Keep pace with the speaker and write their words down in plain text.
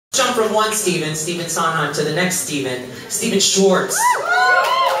jump from one Steven Sondheim, to the next Steven Schwartz.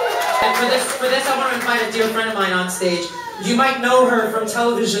 And for this, I want to invite a dear friend of mine on stage. You might know her from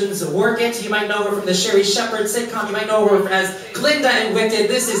television's Work It. You might know her from the Sherry Shepherd sitcom. You might know her as Glinda in Wicked.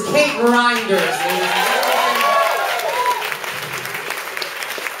 This is Kate Reinders, ladies and gentlemen.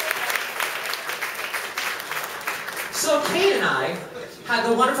 So Kate and I had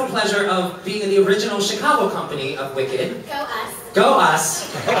the wonderful pleasure of being in the original Chicago company of Wicked. Go us. Go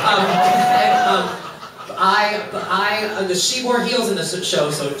us. She wore heels in the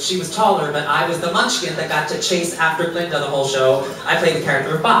show, so she was taller, but I was the munchkin that got to chase after Glinda the whole show. I played the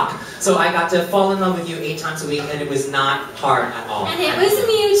character of Bach. So I got to fall in love with you 8 times a week, and it was not hard at all. And it was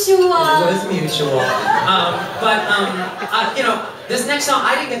mutual. It was mutual. You know, this next song,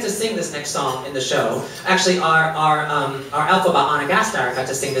 I didn't get to sing this next song in the show. Actually, our alpha Anna Gastar got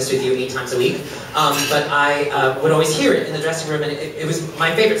to sing this with you 8 times a week. But I would always hear it in the dressing room, and it was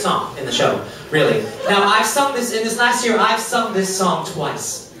my favorite song in the show, really. Now, I've sung this, in this last year, I've sung this song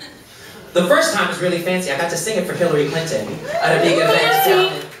twice. The first time was really fancy. I got to sing it for Hillary Clinton at a big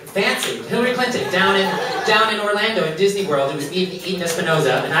event. Fancy. Hillary Clinton, down in Orlando in Disney World. It was Eden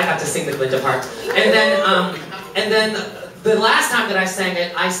Espinosa, and I got to sing the Glinda part. And then the last time that I sang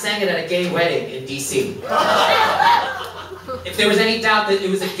it at a gay wedding in DC. If there was any doubt that it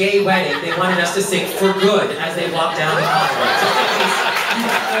was a gay wedding, they wanted us to sing For Good as they walked down the aisle.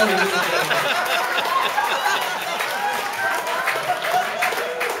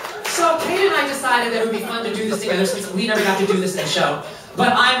 So Kate and I decided that it would be fun to do this together since we never got to do this in the show.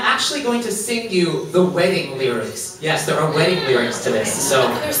 But I'm actually going to sing you the wedding lyrics. Yes, there are wedding lyrics to this. So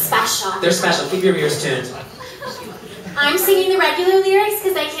they're special. They're special. Keep your ears tuned. I'm singing the regular lyrics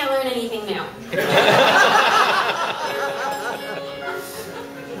because I can't learn anything new.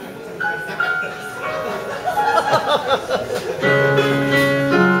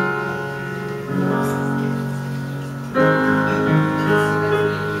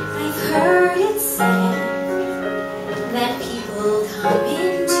 I've heard it said that people come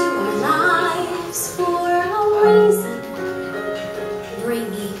into our lives for a reason,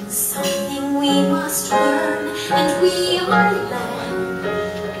 bringing something we must learn, and we are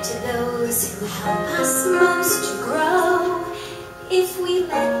led to those who help us most to grow if we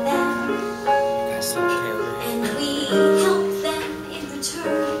let them, and we help them in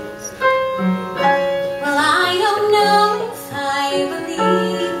return. Well, I don't know if I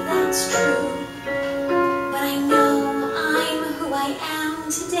believe that's true, but I know I'm who I am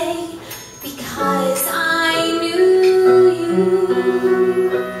today because I knew you.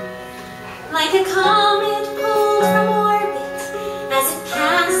 Like a comet pulled from orbit as it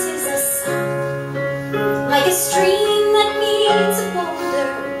passes the sun, like a stream that meets a boulder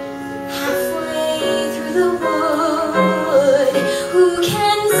halfway through the wood. Who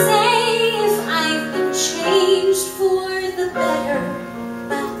can say if I've been changed for the better?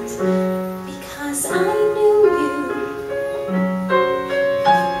 But because I knew you,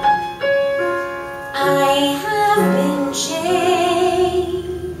 I have been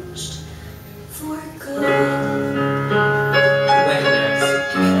changed for good.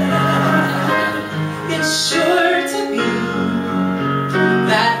 It's sure to be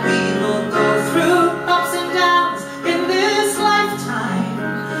that we will go through ups and downs in this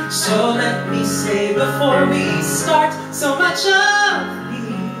lifetime. So let me say before we start, so much of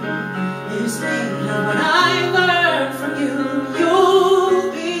me is made of what I learned from you.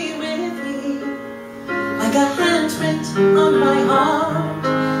 You'll be with me like a handprint on my heart.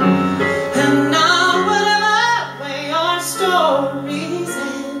 And now whatever way our stories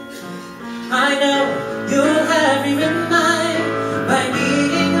end, I know you'll have rewritten mine by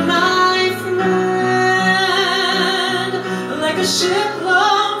being my friend. Like a ship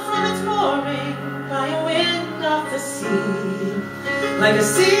blown from its mooring by a wind off the sea, like a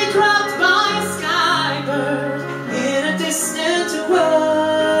seed dropped by a skybird in a distant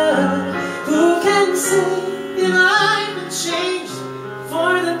world. Who can say that I've been changed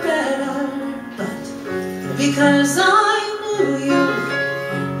for the better? But because I knew you,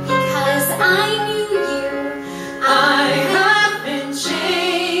 Because I knew you, I have been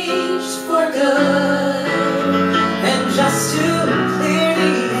changed for good. And just to clear the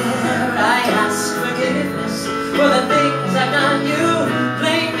air, I ask forgiveness for the things I've done you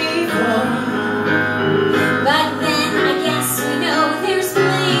blame me for. but then I guess we know there's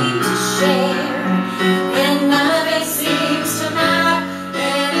blame to share, and none of it seems to matter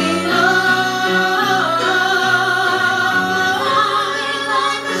anymore.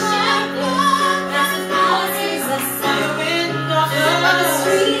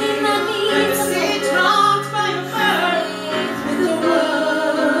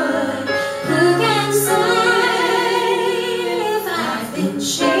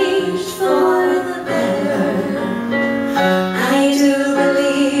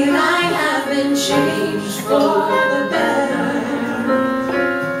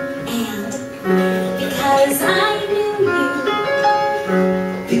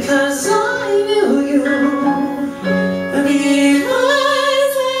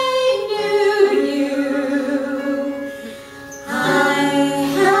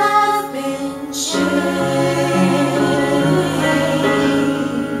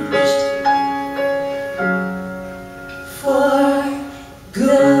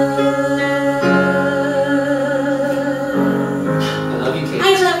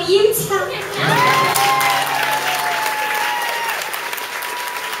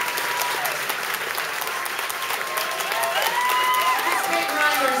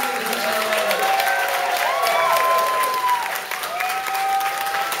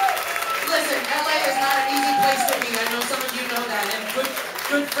 listen, LA is not an easy place to be. I know some of you know that, and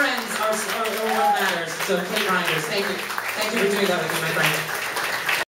good friends are what matters. So, Kate Reinders, thank you for doing that with me, my friend.